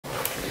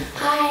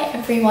Hi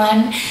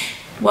everyone,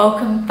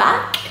 welcome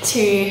back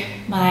to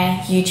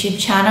my YouTube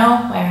channel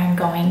where I'm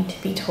going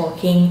to be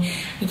talking,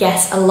 I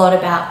guess, a lot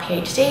about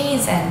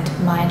PhDs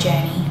and my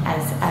journey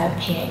as a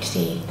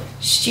PhD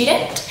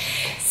student.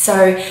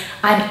 So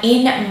I'm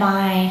in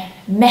my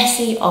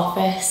messy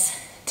office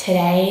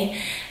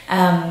today.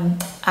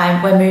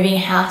 We're moving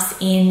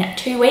house in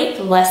 2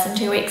 weeks, less than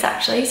 2 weeks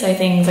actually, so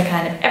things are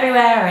kind of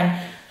everywhere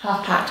and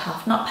half packed,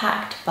 half not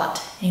packed,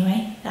 but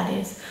anyway, that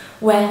is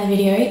where the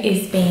video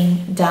is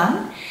being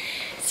done.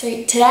 So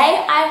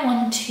today I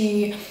want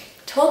to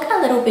talk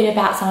a little bit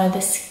about some of the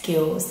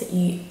skills that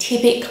you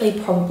typically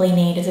probably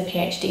need as a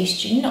PhD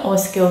student, or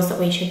skills that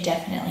we should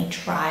definitely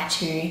try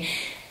to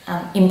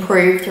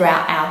improve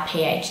throughout our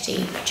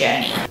PhD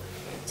journey.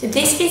 So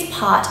this is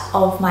part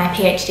of my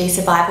PhD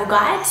survival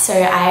guide. So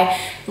I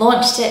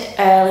launched it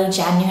early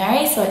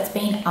January, so it's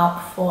been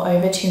up for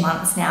over 2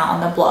 months now on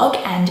the blog,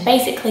 and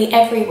basically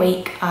every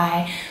week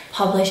I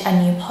publish a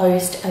new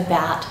post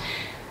about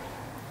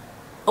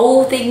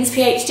all things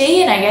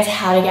PhD and I guess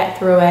how to get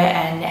through it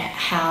and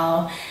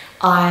how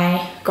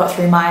I got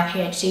through my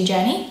PhD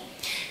journey.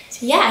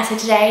 So yeah, so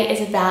today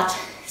is about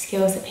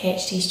skills that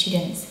PhD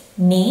students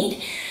need.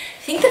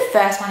 I think the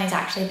first one is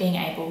actually being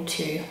able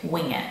to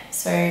wing it.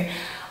 So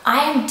I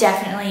am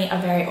definitely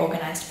a very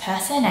organized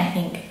person. I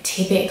think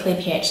typically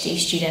PhD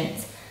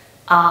students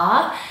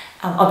are.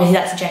 Obviously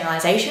that's a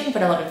generalization,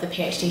 but a lot of the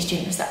PhD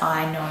students that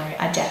I know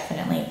are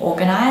definitely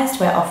organized.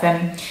 We're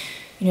often,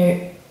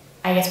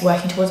 I guess,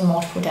 working towards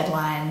multiple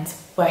deadlines,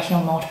 working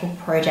on multiple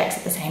projects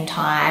at the same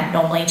time,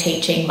 normally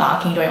teaching,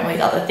 marking, doing all these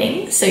other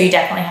things. So you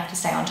definitely have to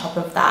stay on top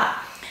of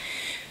that.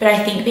 But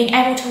I think being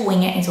able to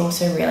wing it is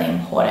also really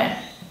important.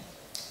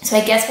 So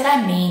I guess what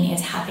I mean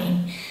is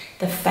having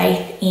the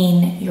faith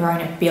in your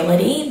own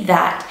ability,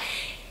 that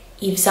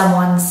if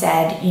someone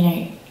said,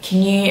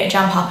 can you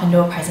jump up and do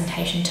a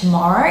presentation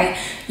tomorrow?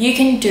 You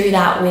can do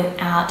that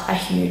without a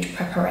huge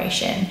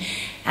preparation.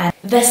 And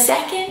the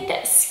second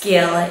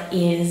skill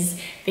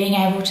is being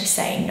able to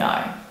say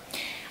no.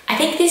 I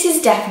think this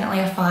is definitely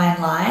a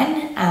fine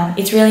line.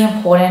 It's really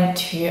important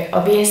to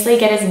obviously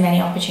get as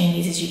many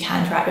opportunities as you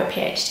can throughout your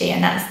PhD,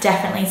 and that's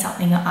definitely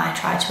something that I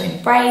try to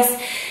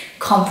embrace.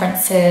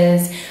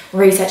 Conferences,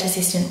 research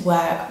assistant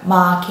work,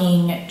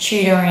 marking,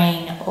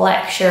 tutoring,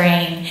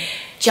 lecturing,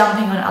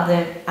 jumping on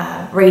other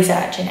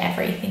research and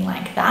everything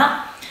like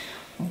that.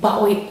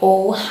 But we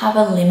all have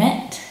a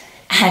limit,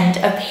 and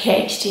a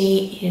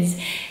PhD is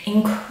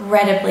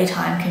incredibly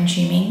time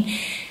consuming,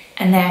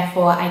 and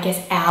therefore I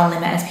guess our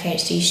limit as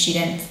PhD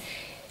students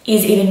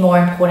is even more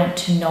important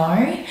to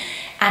know.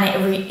 And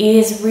it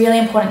is really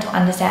important to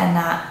understand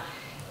that,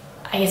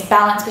 I guess,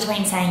 balance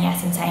between saying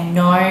yes and saying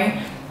no.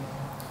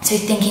 So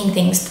thinking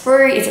things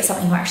through, is it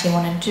something you actually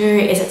want to do?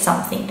 Is it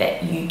something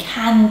that you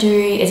can do?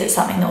 Is it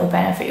something that will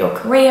benefit your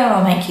career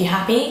or make you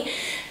happy?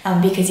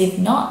 Because if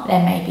not,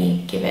 then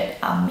maybe give it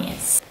a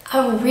miss.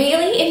 A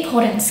really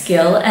important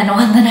skill, and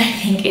one that I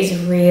think is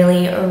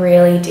really,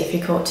 really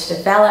difficult to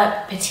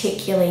develop,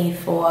 particularly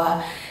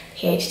for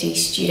PhD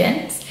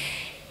students,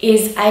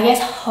 is, I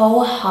guess,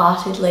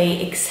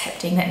 wholeheartedly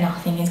accepting that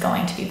nothing is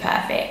going to be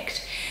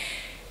perfect.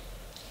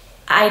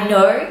 I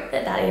know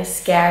that that is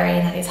scary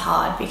and that is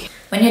hard, because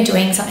when you're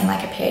doing something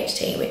like a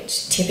PhD,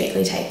 which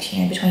typically takes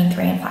between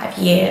 3 and 5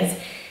 years,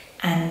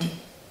 and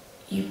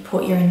you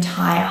put your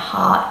entire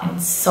heart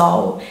and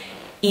soul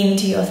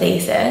into your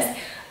thesis,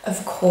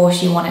 of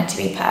course you want it to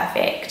be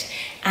perfect.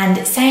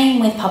 And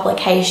same with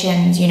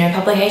publications.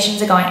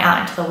 Publications are going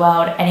out into the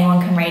world, anyone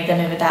can read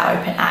them without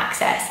open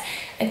access.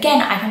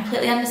 Again, I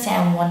completely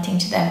understand wanting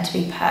them to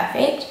be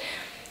perfect,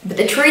 but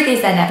the truth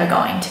is they're never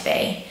going to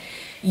be.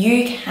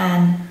 You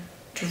can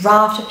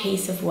draft a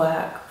piece of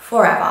work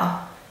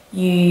forever.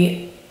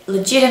 You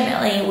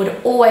legitimately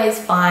would always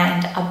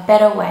find a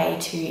better way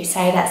to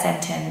say that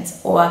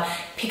sentence or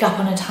pick up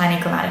on a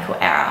tiny grammatical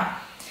error.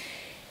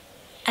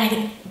 And I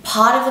think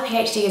part of the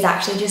PhD is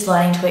actually just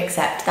learning to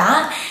accept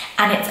that,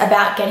 and it's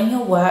about getting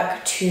your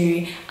work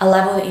to a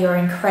level that you're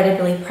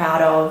incredibly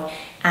proud of,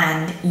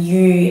 and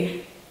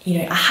you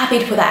are happy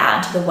to put that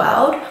out into the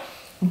world,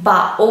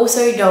 but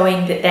also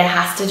knowing that there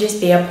has to just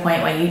be a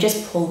point where you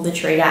just pull the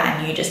trigger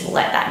and you just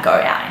let that go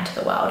out into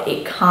the world.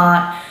 It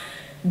can't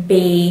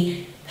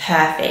be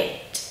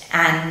perfect,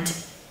 and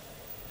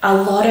a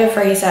lot of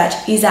research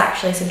is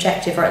actually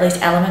subjective, or at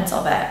least elements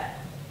of it.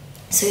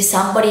 So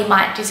somebody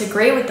might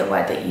disagree with the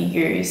word that you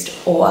used,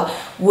 or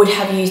would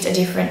have used a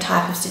different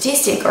type of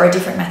statistic or a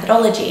different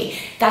methodology.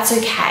 That's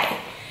okay.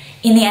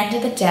 In the end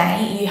of the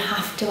day, you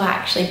have to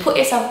actually put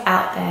yourself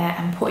out there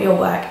and put your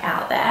work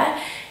out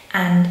there,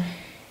 and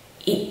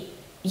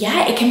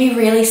it can be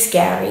really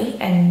scary,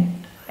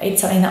 and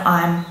it's something that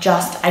I'm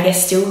just, I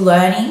guess, still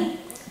learning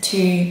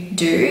to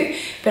do,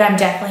 but I'm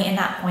definitely in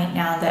that point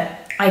now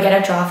that I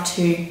get a draft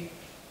to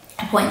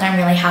a point that I'm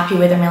really happy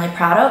with and really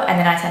proud of, and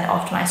then I send it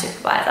off to my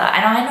supervisor,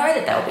 and I know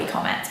that there will be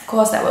comments, of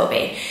course there will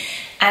be.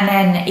 And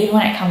then even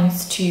when it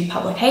comes to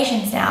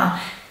publications now,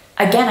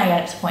 again I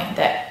get to the point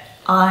that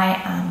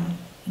I am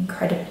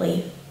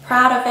incredibly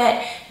proud of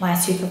it. My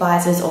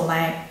supervisors or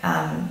my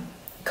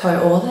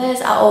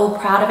co-authors are all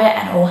proud of it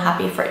and all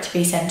happy for it to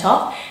be sent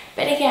off.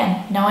 But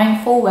again,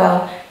 knowing full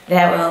well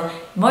there will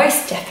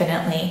most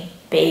definitely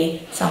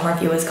be some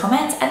reviewers'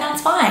 comments, and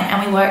that's fine,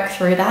 and we work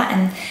through that,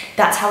 and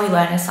that's how we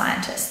learn as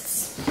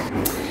scientists.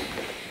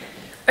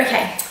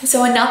 Okay,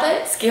 so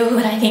another skill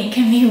that I think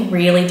can be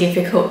really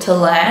difficult to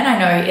learn, I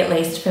know at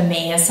least for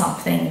me is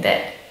something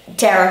that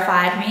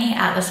terrified me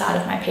at the start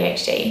of my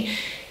PhD,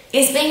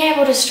 is being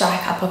able to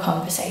strike up a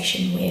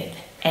conversation with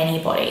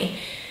anybody.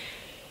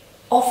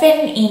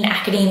 Often in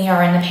academia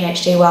or in the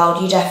PhD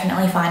world, you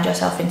definitely find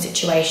yourself in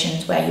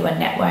situations where you are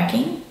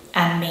networking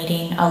and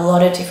meeting a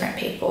lot of different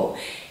people.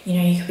 You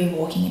know, you could be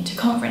walking into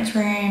conference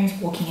rooms,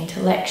 walking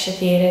into lecture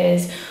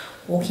theatres,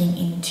 walking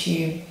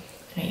into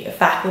your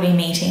faculty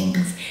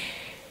meetings,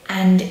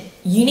 and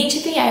you need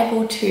to be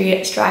able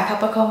to strike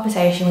up a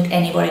conversation with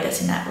anybody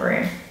that's in that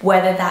room,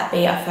 whether that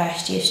be a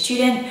first year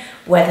student,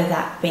 whether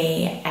that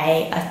be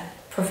a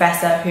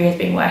professor who has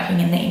been working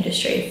in the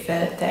industry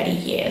for 30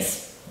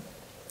 years.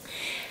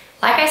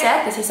 Like I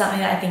said, this is something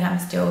that I think I'm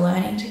still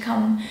learning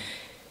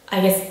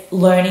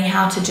learning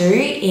how to do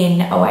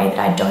in a way that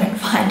I don't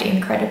find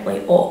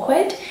incredibly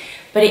awkward,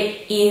 but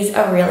it is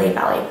a really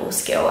valuable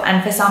skill.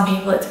 And for some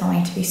people, it's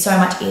going to be so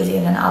much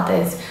easier than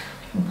others.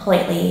 I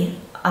completely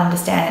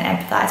understand and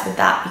empathize with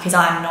that, because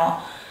I'm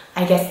not,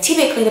 I guess,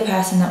 typically the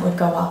person that would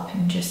go up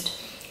and just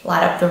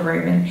light up the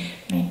room and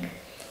make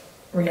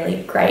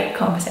really great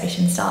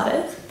conversation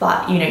starters.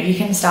 But you know, you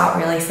can start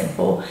really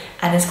simple,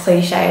 and as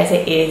cliche as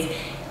it is,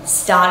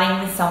 starting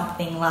with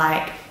something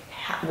like,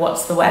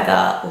 what's the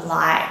weather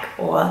like,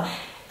 or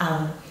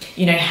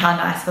you know, how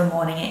nice of a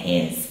morning it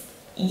is.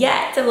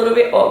 Yeah, it's a little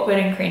bit awkward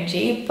and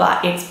cringy,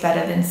 but it's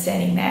better than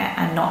standing there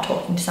and not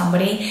talking to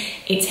somebody.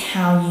 It's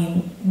how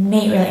you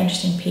meet really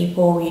interesting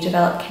people, you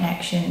develop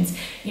connections,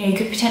 you know, you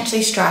could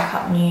potentially strike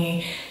up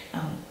new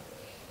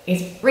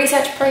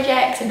research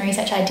projects and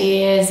research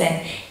ideas.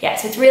 And yeah,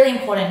 so it's really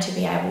important to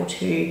be able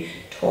to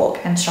talk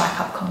and strike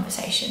up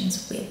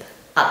conversations with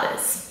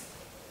others.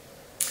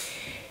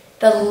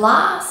 The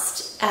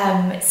last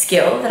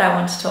skill that I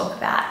want to talk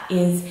about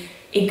is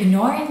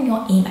ignoring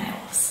your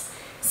emails.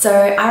 So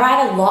I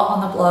write a lot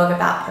on the blog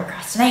about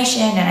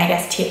procrastination and I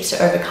guess tips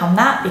to overcome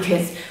that,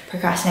 because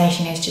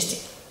procrastination is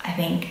just, I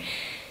think,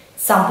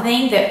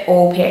 something that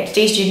all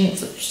PhD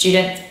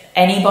students,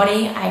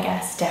 anybody, I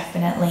guess,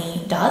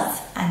 definitely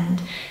does.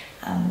 And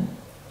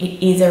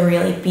it is a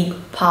really big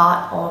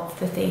part of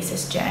the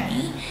thesis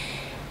journey.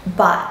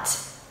 But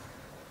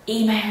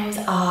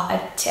emails are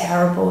a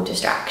terrible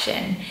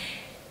distraction.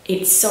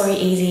 It's so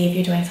easy if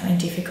you're doing something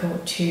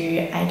difficult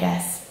to, I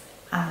guess,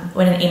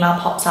 when an email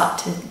pops up,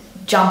 to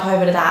jump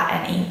over to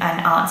that and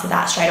answer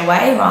that straight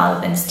away, rather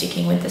than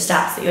sticking with the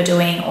stats that you're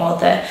doing or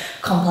the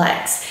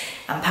complex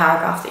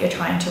paragraph that you're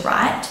trying to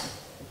write.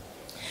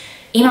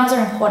 Emails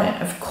are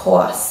important, of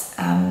course.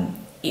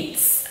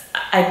 It's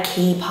a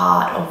key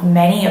part of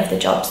many of the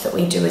jobs that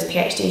we do as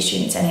PhD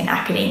students and in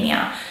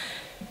academia.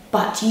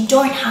 But you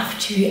don't have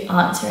to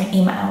answer an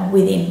email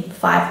within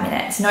 5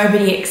 minutes.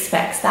 Nobody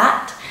expects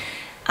that.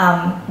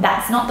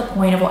 That's not the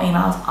point of what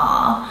emails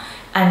are.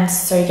 And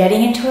so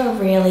getting into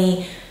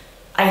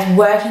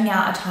working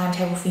out a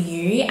timetable for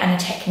you and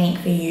a technique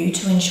for you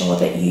to ensure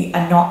that you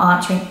are not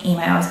answering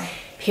emails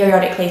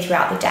periodically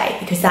throughout the day,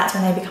 because that's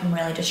when they become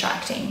really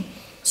distracting.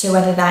 So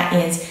whether that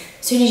is,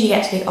 as soon as you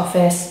get to the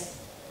office,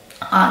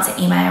 answer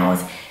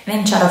emails and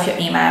then shut off your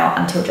email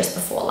until just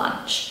before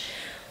lunch.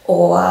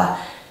 Or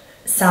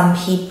some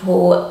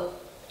people,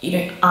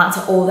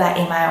 answer all their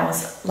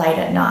emails late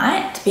at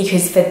night,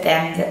 because for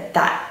them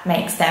that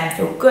makes them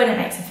feel good, it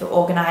makes them feel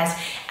organized.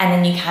 And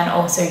then you can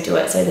also do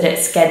it so that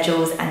it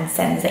schedules and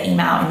sends the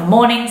email in the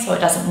morning, so it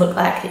doesn't look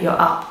like that you're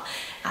up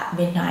at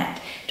midnight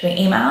doing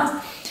emails.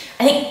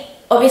 I think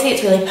obviously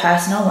it's really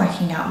personal,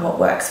 working out what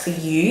works for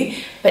you,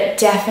 but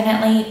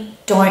definitely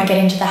don't get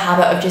into the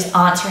habit of just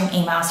answering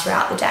emails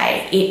throughout the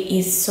day. It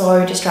is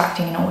so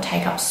distracting and it will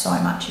take up so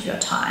much of your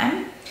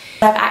time.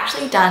 What I've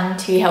actually done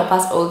to help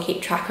us all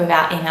keep track of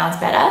our emails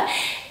better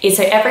is,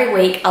 so every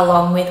week,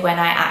 along with when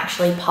I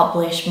actually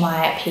publish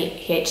my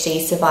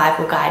PhD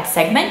survival guide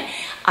segment,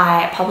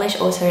 I publish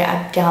also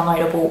a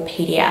downloadable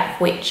PDF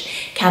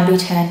which can be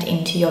turned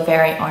into your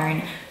very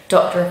own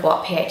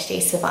Drofwhat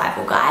PhD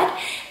survival guide.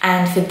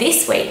 And for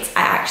this week's,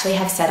 I actually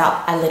have set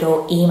up a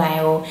little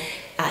email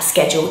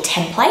schedule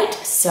template,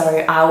 so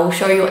I will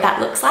show you what that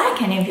looks like,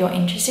 and if you're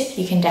interested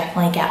you can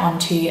definitely get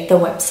onto the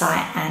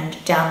website and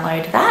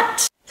download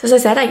that. So as I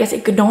said, I guess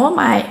ignore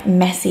my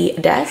messy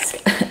desk,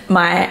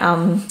 my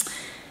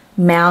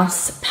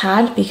mouse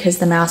pad, because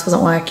the mouse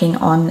wasn't working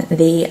on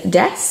the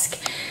desk.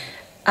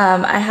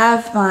 I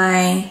have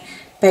my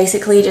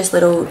basically just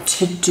little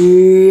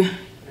to-do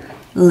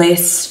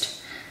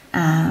list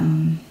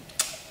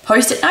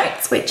post-it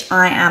notes, which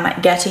I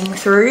am getting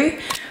through,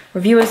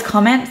 reviewers'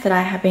 comments that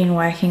I have been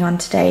working on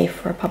today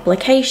for a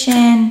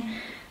publication,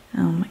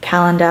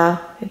 calendar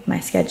with my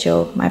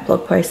schedule, my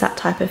blog post, that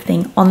type of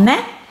thing on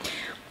there.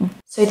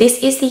 So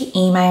this is the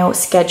email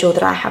schedule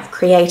that I have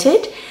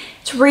created.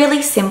 It's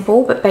really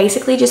simple, but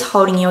basically just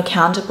holding you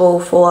accountable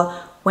for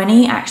when are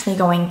you actually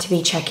going to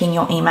be checking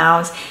your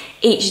emails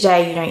each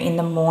day, you know, in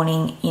the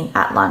morning,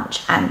 at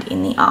lunch, and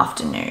in the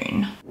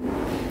afternoon?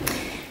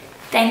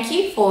 Thank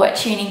you for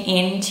tuning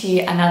in to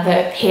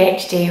another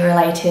PhD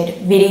related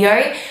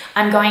video.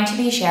 I'm going to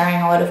be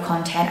sharing a lot of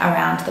content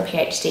around the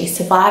PhD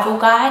survival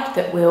guide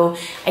that will,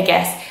 I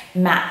guess,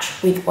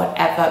 match with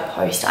whatever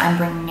post I'm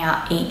bringing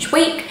out each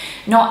week.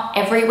 Not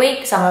every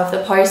week. Some of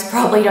the posts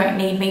probably don't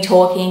need me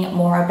talking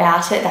more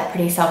about it. They're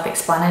pretty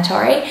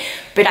self-explanatory.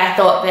 But I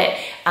thought that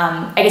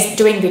I guess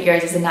doing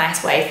videos is a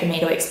nice way for me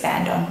to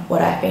expand on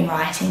what I've been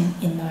writing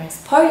in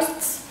those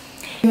posts.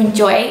 If you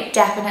enjoy,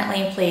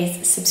 definitely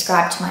please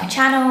subscribe to my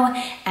channel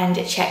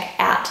and check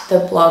out the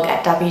blog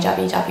at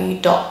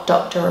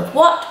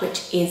www.Drofwhat,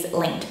 which is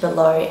linked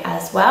below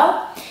as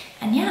well.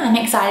 And yeah, I'm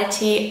excited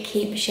to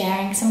keep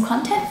sharing some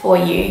content for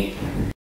you.